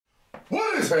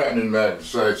happening,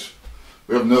 Magnus?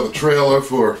 We have another trailer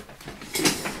for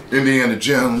Indiana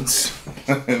Jones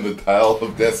and the Dial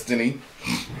of Destiny.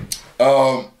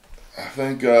 I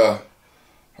think I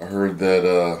heard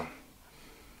that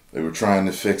they were trying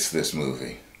to fix this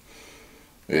movie.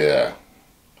 Yeah.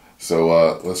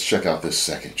 So let's check out this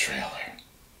second trailer.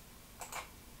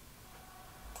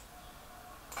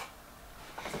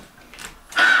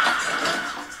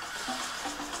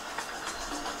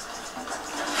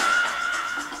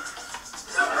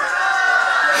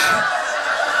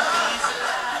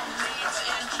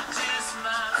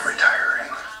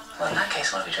 Well, in that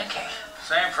case, what are we drinking?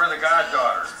 Same for the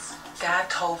goddaughter.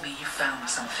 Dad told me you found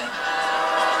something.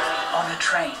 On a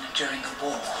train during the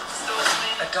war.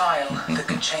 A dial that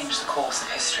could change the course of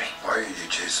history. Why are you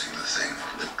chasing the thing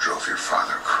that drove your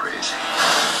father crazy?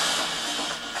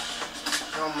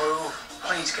 Don't move.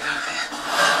 Please get out of here.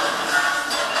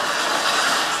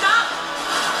 Stop!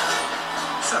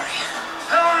 Sorry.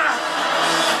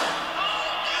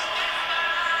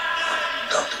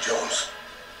 Dr. Jones,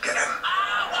 get him.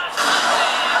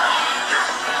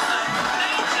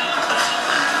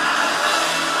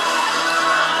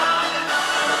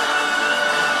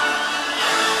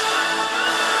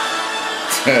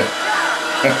 Yeah.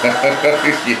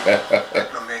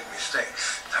 Magnus made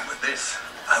mistakes, and with this,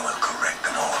 I will correct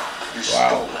them all. You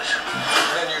stole it.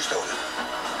 And then you stole it.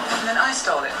 And then I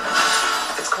stole it.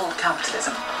 It's called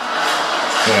capitalism.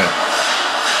 Yeah.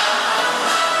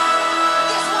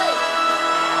 This way!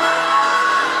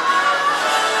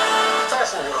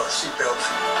 Fasten your seatbelts.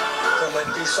 There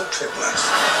might be some turbulence.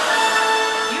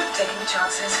 You've taken your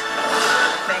chances,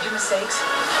 made your mistakes.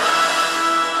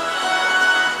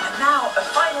 Now, a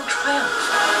final triumph.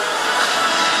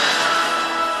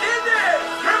 In there!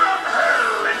 Give him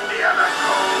hell, Indiana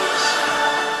Jones!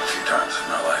 A few times in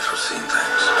my life I've seen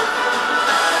things.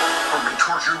 I've been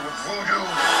tortured with voodoo.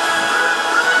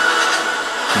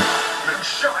 Been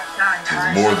shot 9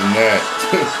 times. More than that.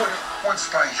 Once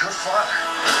by your father.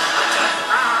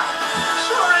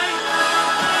 Sorry!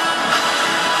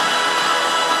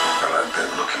 Well, I've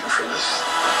been looking for this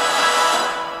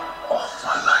all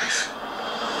my life.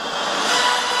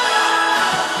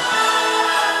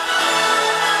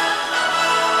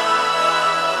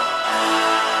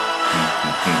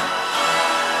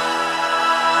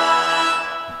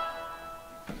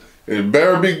 It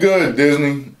better be good,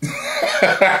 Disney.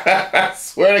 I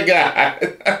swear to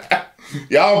God.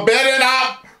 Y'all better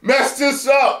not mess this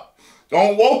up.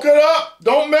 Don't woke it up.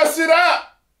 Don't mess it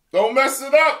up. Don't mess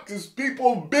it up, because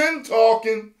people been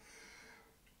talking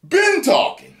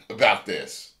about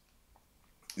this.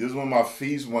 This is one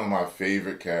of my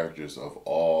favorite characters of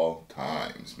all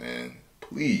times, man.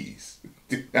 Please.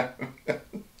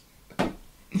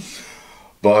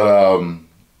 But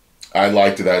I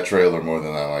liked that trailer more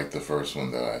than I liked the first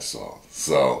one that I saw.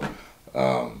 So,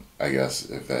 I guess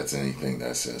if that's anything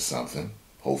that says something,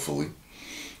 hopefully.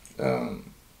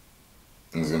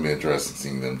 It's going to be interesting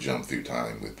seeing them jump through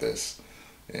time with this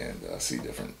and see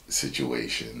different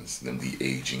situations, them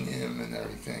de-aging him and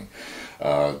everything.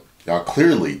 Y'all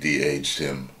clearly de-aged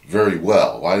him very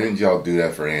well. Why didn't y'all do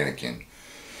that for Anakin?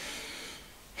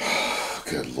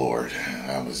 Good Lord,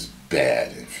 that was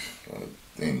bad.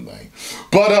 Anyway,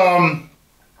 but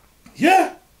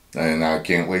yeah, and I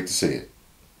can't wait to see it.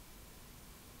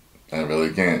 I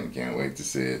really can't wait to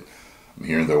see it. I'm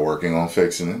hearing they're working on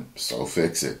fixing it, so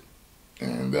fix it,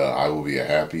 and I will be a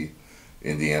happy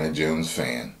Indiana Jones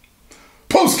fan.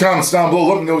 Post comments down below.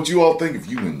 Let me know what you all think. If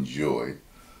you enjoyed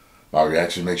my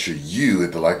reaction, make sure you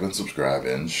hit the like button, subscribe,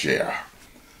 and share.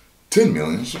 10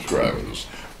 million subscribers.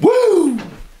 Woo!